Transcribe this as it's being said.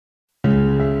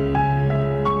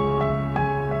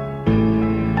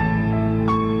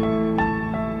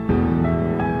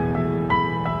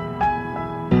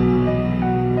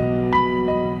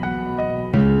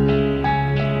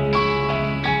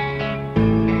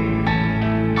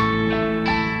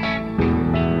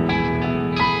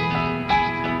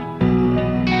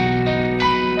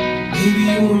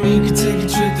and me could take a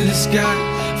trip to the sky.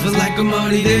 Feel like I'm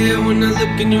already there when I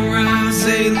look in your eyes.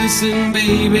 Say, listen,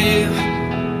 baby,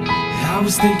 I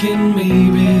was thinking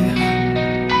maybe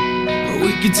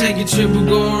we could take a trip and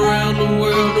go around the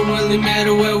world. Don't really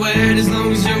matter where we're at as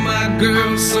long as you're my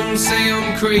girl. Some say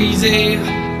I'm crazy,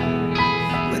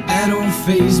 but that don't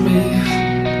faze me.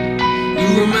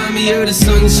 You remind me of the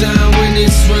sunshine when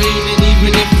it's raining.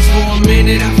 Even if it's for a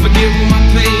minute, I forget what my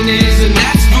pain is. And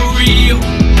that's for real,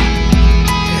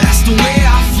 that's the way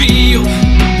I feel.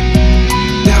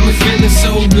 Got me feeling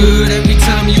so good every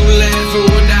time you laugh. And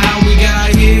wonder how we got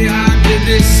here, how did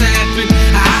this happen?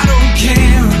 I don't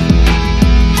care.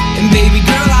 And baby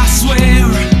girl, I swear,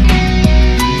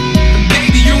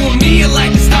 baby, you and me are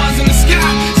like the stars in the sky.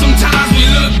 Sometimes we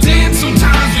look dim,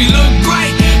 sometimes we look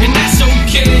bright, and that's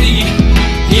okay,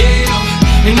 yeah,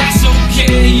 and that's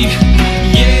okay,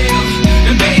 yeah.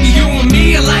 And baby, you and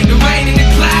me are like the rain in the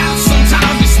clouds.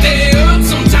 Sometimes we stay up,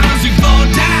 sometimes we fall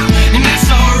down, and that's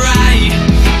alright,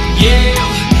 yeah,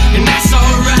 and that's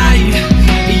alright,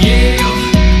 yeah.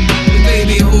 But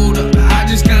baby, hold up, I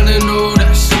just kinda know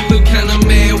that she look kinda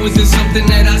mad. Was it something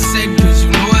that I said? Cause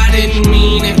you know I didn't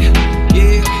mean it.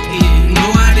 Yeah, you know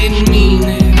I didn't mean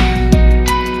it.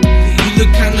 You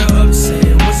look kinda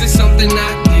upset. Was it something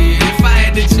I did? If I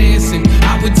had the chance, and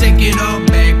I would take it all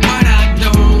back, but I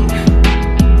don't.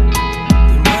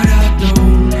 But I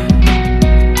don't.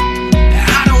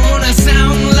 I don't wanna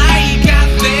sound like I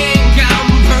think I'm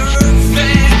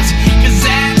perfect, cause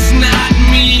that's not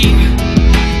me.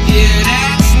 Yeah,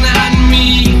 that's not me.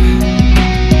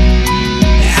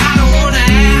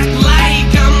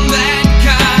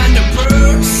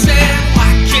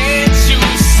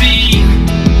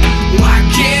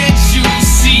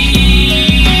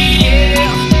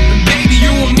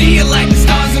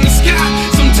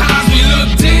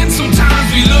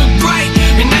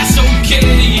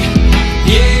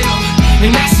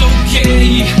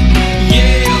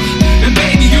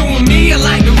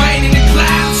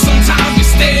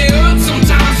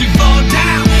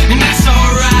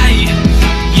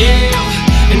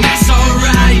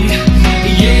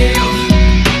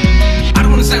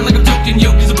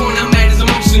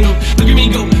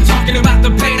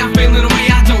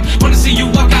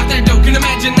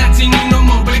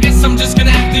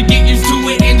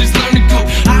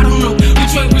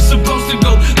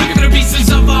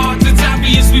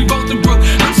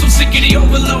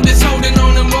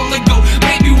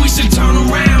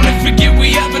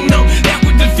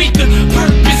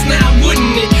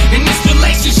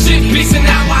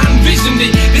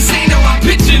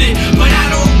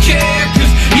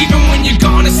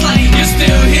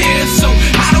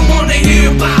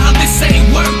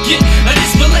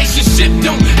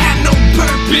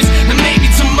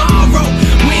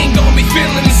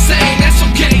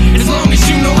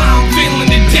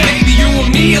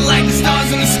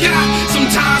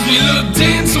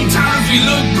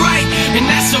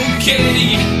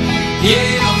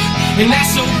 And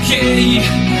that's okay,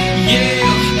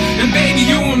 yeah. And baby,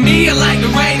 you and me are like the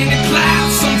rain in the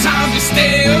clouds. Sometimes we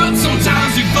stay up,